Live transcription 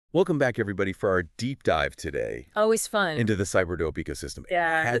Welcome back, everybody, for our deep dive today Always fun. into the cyberdope ecosystem.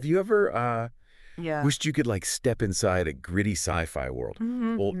 Yeah. Have you ever Yeah. wished you could, like, step inside a gritty sci-fi world?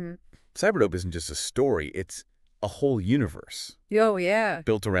 Well, Mm-hmm. cyberdope isn't just a story. It's a whole universe Oh, yeah.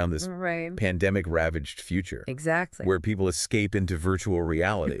 built around this Right. pandemic-ravaged future Exactly. where people escape into virtual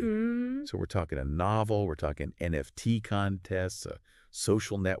reality. Mhm. So we're talking a novel, we're talking NFT contests, a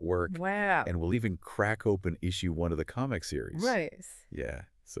social network, Wow. and we'll even crack open issue 1 of the comic series. Right. Yeah,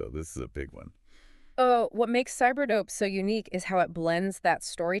 so this is a big one. Oh, what makes cyberdope so unique is how it blends that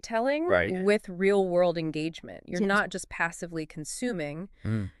storytelling Right. with real-world engagement. You're Yes. not just passively consuming.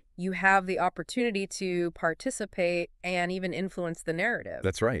 Mm. You have the opportunity to participate and even influence the narrative.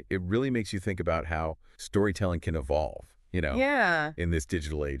 That's right. It really makes you think about how storytelling can evolve, Yeah, in this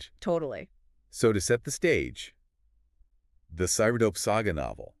digital age. totally. So to set the stage, the cyberdope saga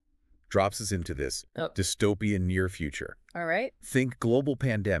novel drops us into this Oh. dystopian near future. All right. Think global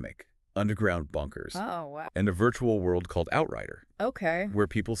pandemic, underground bunkers, Oh, wow. and a virtual world called Outrider, Okay. where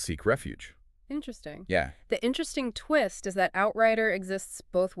people seek refuge. Interesting. Yeah. The interesting twist is that Outrider exists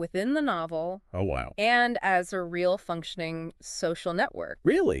both within the novel Oh, wow. and as a real functioning social network.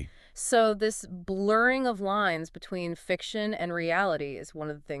 Really? So this blurring of lines between fiction and reality is one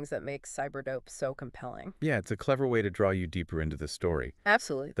of the things that makes cyberdope so compelling. Yeah, it's a clever way to draw you deeper into the story.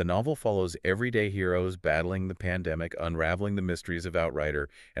 Absolutely. The novel follows everyday heroes battling the pandemic, unraveling the mysteries of Outrider,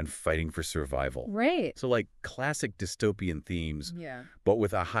 and fighting for survival. Right. So like classic dystopian themes, Yeah. but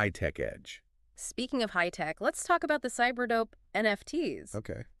with a high-tech edge. Speaking of high tech, let's talk about the cyberdope NFTs.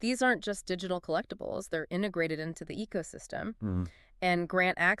 Okay. These aren't just digital collectibles, they're integrated into the ecosystem Mm. and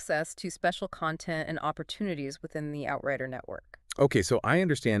grant access to special content and opportunities within the Outrider network. Okay, so I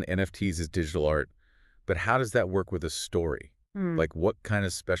understand NFTs is digital art, but how does that work with a story? Like, what kind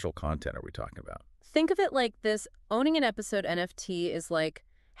of special content are we talking about? Think of it like this. Owning an episode NFT is like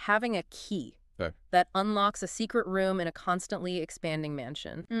having a key Okay. that unlocks a secret room in a constantly expanding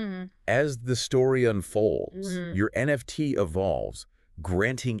mansion. As the story unfolds, Mhm. your NFT evolves,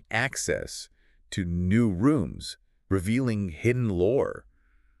 granting access to new rooms, revealing hidden lore,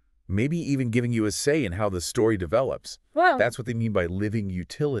 maybe even giving you a say in how the story develops. Wow. That's what they mean by living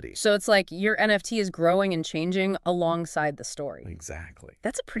utility. So it's like your NFT is growing and changing alongside the story. Exactly.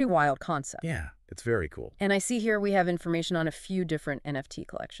 That's a pretty wild concept. Yeah, it's very cool. And I see here we have information on a few different NFT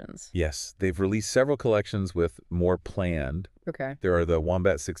collections. Yes, they've released several collections with more planned. Okay. There are the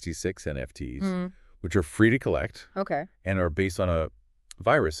Wombat 66 NFTs, Mm, which are free to collect okay. and are based on a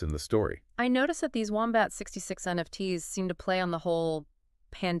virus in the story. I noticed that these Wombat 66 NFTs seem to play on the whole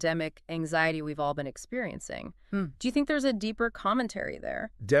pandemic anxiety we've all been experiencing. Do you think there's a deeper commentary there?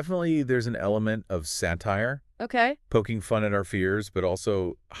 Definitely there's an element of satire, Okay. poking fun at our fears, but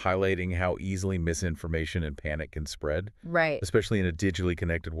also highlighting how easily misinformation and panic can spread, Right. especially in a digitally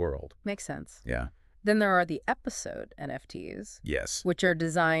connected world. Makes sense. Yeah. Then there are the episode NFTs, Yes. which are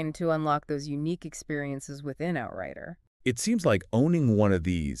designed to unlock those unique experiences within Outrider. It seems like owning one of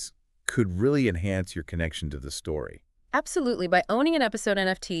these could really enhance your connection to the story. Absolutely. By owning an episode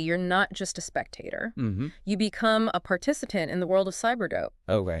NFT, you're not just a spectator. Mm-hmm. You become a participant in the world of cyberdope.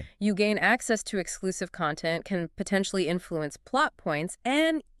 Okay. You gain access to exclusive content, can potentially influence plot points,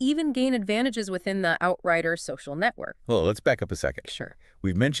 and even gain advantages within the Outrider social network. Well, let's back up a second. Sure.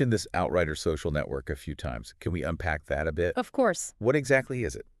 We've mentioned this Outrider social network a few times. Can we unpack that a bit? Of course. What exactly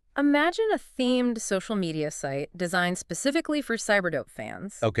is it? Imagine a themed social media site designed specifically for cyberdope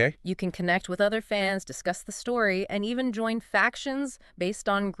fans. Okay. You can connect with other fans, discuss the story, and even join factions based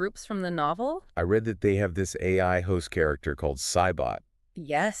on groups from the novel. I read that they have this AI host character called Cybot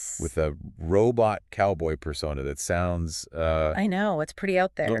Yes. with a robot cowboy persona that sounds I know, it's pretty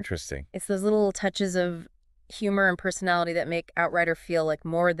out there. interesting. It's those little touches of humor and personality that make Outrider feel like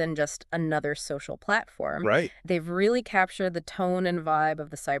more than just another social platform. Right. They've really captured the tone and vibe of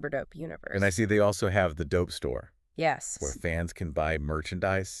the cyberdope universe. And I see they also have the Dope Store Yes. where fans can buy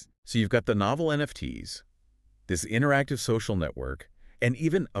merchandise. So you've got the novel NFTs, this interactive social network, and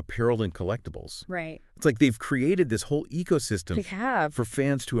even apparel and collectibles. Right. It's like they've created this whole They ecosystem have. for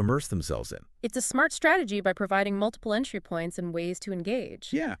fans to immerse themselves in. It's a smart strategy by providing multiple entry points and ways to engage.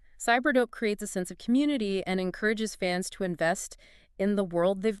 Yeah. Cyberdope creates a sense of community and encourages fans to invest in the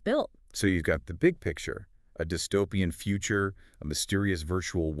world they've built. So you've got the big picture, a dystopian future, a mysterious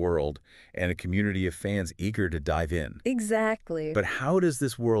virtual world, and a community of fans eager to dive in. Exactly. But how does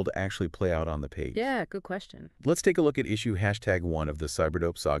this world actually play out on the page? Yeah, good question. Let's take a look at issue #1 of the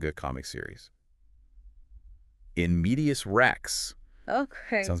cyberdope saga comic series. In medias Rex.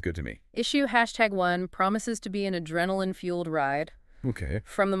 Okay. Sounds good to me. Issue #1 promises to be an adrenaline-fueled ride. Okay.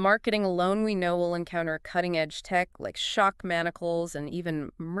 From the marketing alone, we know we'll encounter cutting-edge tech like shock manacles and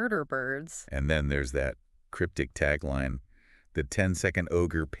even murder birds. And then there's that cryptic tagline, the 10-second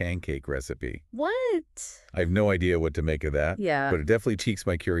ogre pancake recipe. What? I have no idea what to make of that, Yeah, but it definitely piques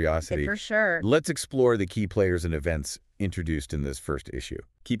my curiosity. for sure. Let's explore the key players and events introduced in this first issue,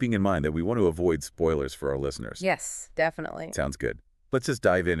 keeping in mind that we want to avoid spoilers for our listeners. Yes, definitely. Sounds good. Let's just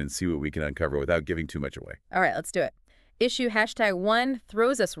dive in and see what we can uncover without giving too much away. All right, let's do it. Issue #1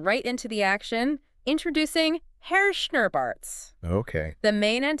 throws us right into the action, introducing Herr Schnurrbarts, Okay. the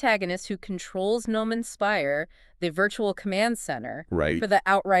main antagonist who controls Nomen Spire, the virtual command center Right. for the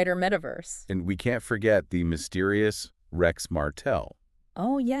Outrider metaverse. And we can't forget the mysterious Rex Martel,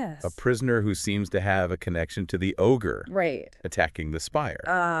 Oh, yes. a prisoner who seems to have a connection to the ogre Right. attacking the spire.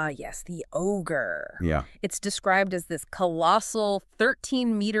 Yes, the ogre. Yeah. It's described as this colossal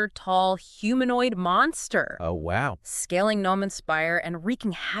 13-meter-tall humanoid monster, Oh, wow. scaling Nomen Spire and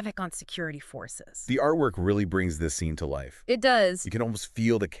wreaking havoc on security forces. The artwork really brings this scene to life. It does. You can almost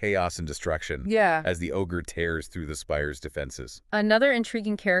feel the chaos and destruction Yeah. as the ogre tears through the spire's defenses. Another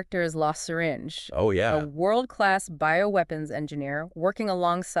intriguing character is La Syringe, Oh, a yeah. world-class bioweapons engineer working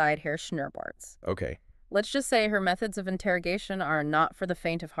alongside Herr Schnurrbarts. Okay. Let's just say her methods of interrogation are not for the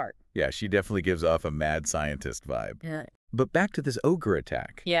faint of heart. Yeah, she definitely gives off a mad scientist vibe. Yeah. But back to this ogre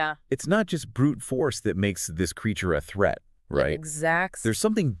attack. Yeah. It's not just brute force that makes this creature a threat, right? Exactly. There's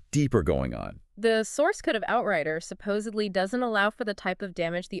something deeper going on. The source code of Outrider supposedly doesn't allow for the type of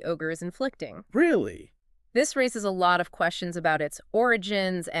damage the ogre is inflicting. Really? This raises a lot of questions about its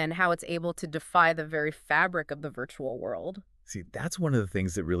origins and how it's able to defy the very fabric of the virtual world. See, that's one of the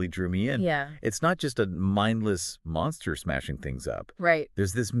things that really drew me in. Yeah. It's not just a mindless monster smashing things up. Right.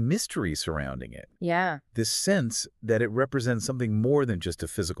 There's this mystery surrounding it, Yeah. this sense that it represents something more than just a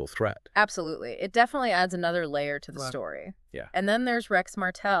physical threat. Absolutely. It definitely adds another layer to the story. Yeah. And then there's Rex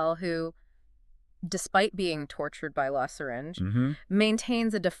Martel, who, despite being tortured by La Syringe,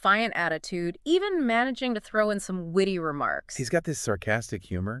 maintains a defiant attitude, even managing to throw in some witty remarks. He's got this sarcastic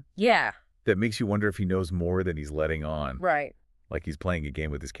humor Yeah. that makes you wonder if he knows more than he's letting on, Right. like he's playing a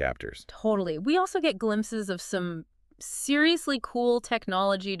game with his captors. Totally. We also get glimpses of some seriously cool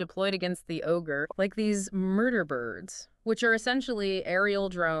technology deployed against the ogre, like these murder birds, which are essentially aerial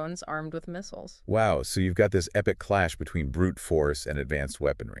drones armed with missiles. Wow, so you've got this epic clash between brute force and advanced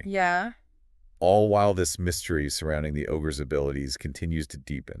weaponry. Yeah. All while this mystery surrounding the ogre's abilities continues to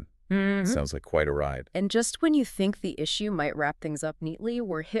deepen. Sounds like quite a ride. And just when you think the issue might wrap things up neatly,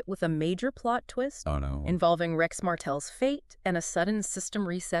 we're hit with a major plot twist Oh, no. involving Rex Martel's fate and a sudden system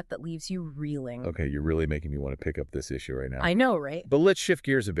reset that leaves you reeling. Okay, you're really making me want to pick up this issue right now. I know, right? But let's shift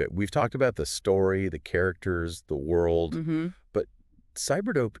gears a bit. We've talked about the story, the characters, the world, but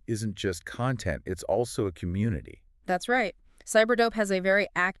CyberDope isn't just content, it's also a community. That's right. CyberDope has a very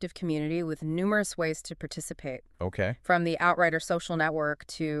active community with numerous ways to participate, Okay. from the Outrider social network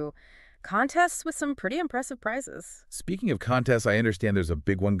to contests with some pretty impressive prizes. Speaking of contests, I understand there's a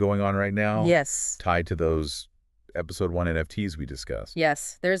big one going on right now. Yes. Tied to those Episode 1 NFTs we discussed.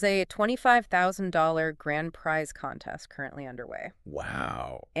 Yes. There's a $25,000 grand prize contest currently underway,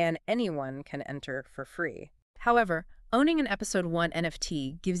 Wow. and anyone can enter for free. However, owning an Episode 1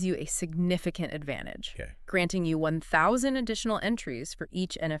 NFT gives you a significant advantage, Okay. granting you 1,000 additional entries for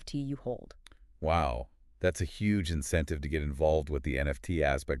each NFT you hold. Wow. That's a huge incentive to get involved with the NFT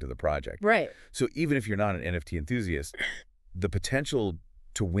aspect of the project. Right. So even if you're not an NFT enthusiast, the potential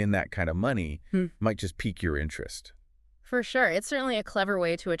to win that kind of money might just pique your interest. For sure. It's certainly a clever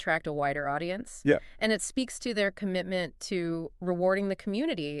way to attract a wider audience. Yeah. And it speaks to their commitment to rewarding the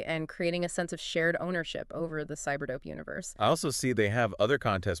community and creating a sense of shared ownership over the CyberDope universe. I also see they have other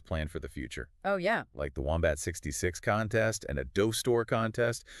contests planned for the future, Oh, yeah. like the Wombat 66 contest and a Doe Store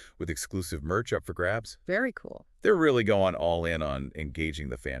contest with exclusive merch up for grabs. Very cool. They're really going all in on engaging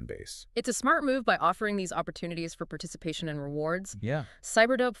the fan base. It's a smart move by offering these opportunities for participation and rewards. Yeah.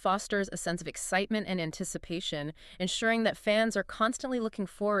 CyberDope fosters a sense of excitement and anticipation, ensuring that fans are constantly looking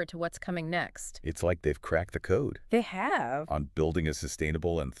forward to what's coming next. It's like they've cracked the code They have. on building a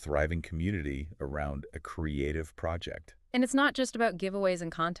sustainable and thriving community around a creative project. And it's not just about giveaways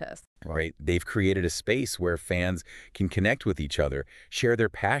and contests. Right? They've created a space where fans can connect with each other, share their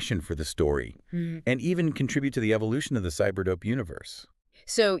passion for the story, and even contribute to the evolution of the CyberDope universe.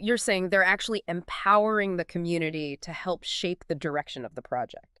 So you're saying they're actually empowering the community to help shape the direction of the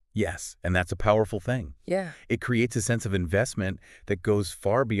project. Yes, and that's a powerful thing. Yeah. It creates a sense of investment that goes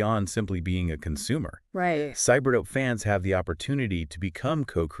far beyond simply being a consumer. Right. CyberDope fans have the opportunity to become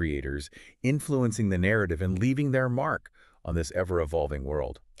co-creators, influencing the narrative and leaving their mark on this ever-evolving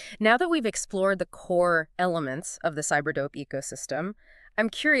world. Now that we've explored the core elements of the cyberdope ecosystem, I'm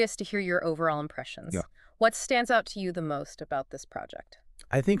curious to hear your overall impressions. Yeah. What stands out to you the most about this project?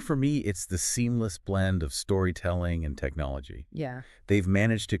 I think for me, it's the seamless blend of storytelling and technology. Yeah. They've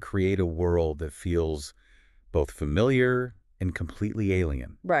managed to create a world that feels both familiar and completely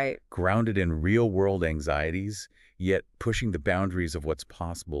alien, Right. grounded in real-world anxieties, yet pushing the boundaries of what's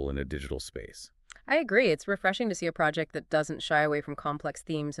possible in a digital space. I agree. It's refreshing to see a project that doesn't shy away from complex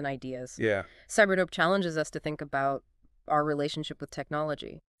themes and ideas. Yeah. Cyberdope challenges us to think about our relationship with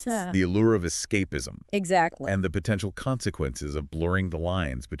technology. The allure of escapism Exactly. and the potential consequences of blurring the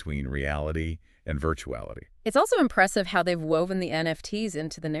lines between reality and virtuality. It's also impressive how they've woven the NFTs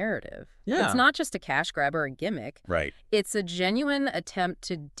into the narrative. Yeah. It's not just a cash grab or a gimmick. Right. It's a genuine attempt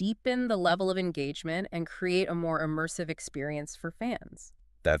to deepen the level of engagement and create a more immersive experience for fans.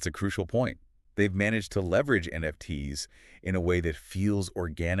 That's a crucial point. They've managed to leverage NFTs in a way that feels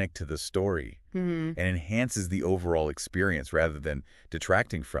organic to the story and enhances the overall experience rather than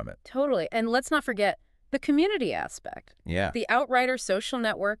detracting from it. Totally. And let's not forget the community aspect. Yeah. The Outrider social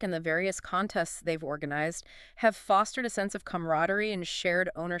network and the various contests they've organized have fostered a sense of camaraderie and shared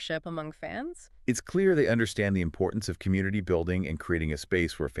ownership among fans. It's clear they understand the importance of community building and creating a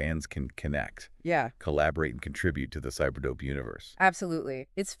space where fans can connect, Yeah. collaborate, and contribute to the cyberdope universe. Absolutely.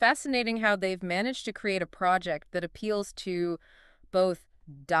 It's fascinating how they've managed to create a project that appeals to both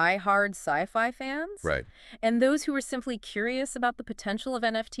die-hard sci-fi fans Right. and those who are simply curious about the potential of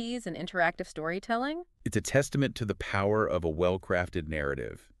NFTs and interactive storytelling. It's a testament to the power of a well-crafted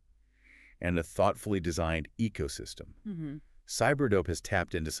narrative and a thoughtfully designed ecosystem. CyberDope has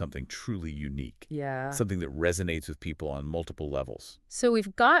tapped into something truly unique, Yeah. something that resonates with people on multiple levels. So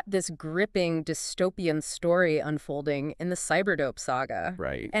we've got this gripping dystopian story unfolding in the cyberdope saga.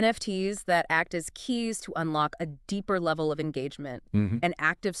 Right. NFTs that act as keys to unlock a deeper level of engagement, an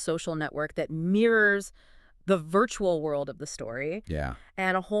active social network that mirrors the virtual world of the story, Yeah.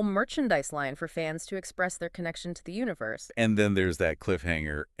 and a whole merchandise line for fans to express their connection to the universe. And then there's that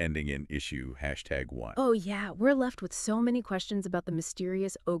cliffhanger ending in issue #1. Oh yeah, we're left with so many questions about the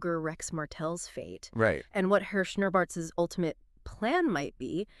mysterious ogre Rex Martel's fate Right. and what Herr Schnurbart's ultimate plan might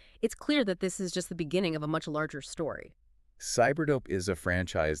be. It's clear that this is just the beginning of a much larger story. CyberDope is a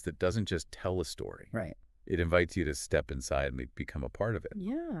franchise that doesn't just tell a story. Right. It invites you to step inside and become a part of it.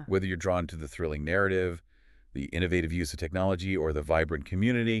 Yeah. Whether you're drawn to the thrilling narrative, the innovative use of technology, or the vibrant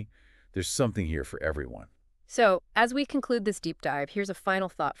community, there's something here for everyone. So, as we conclude this deep dive, here's a final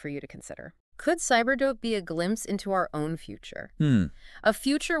thought for you to consider. Could cyberdope be a glimpse into our own future? A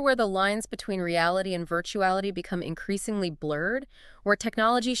future where the lines between reality and virtuality become increasingly blurred, where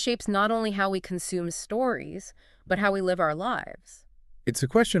technology shapes not only how we consume stories, but how we live our lives? It's a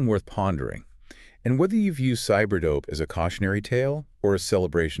question worth pondering. And whether you view cyberdope as a cautionary tale or a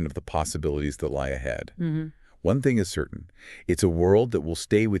celebration of the possibilities that lie ahead. One thing is certain, it's a world that will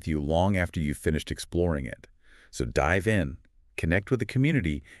stay with you long after you've finished exploring it. So dive in, connect with the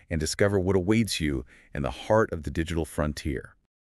community, and discover what awaits you in the heart of the digital frontier.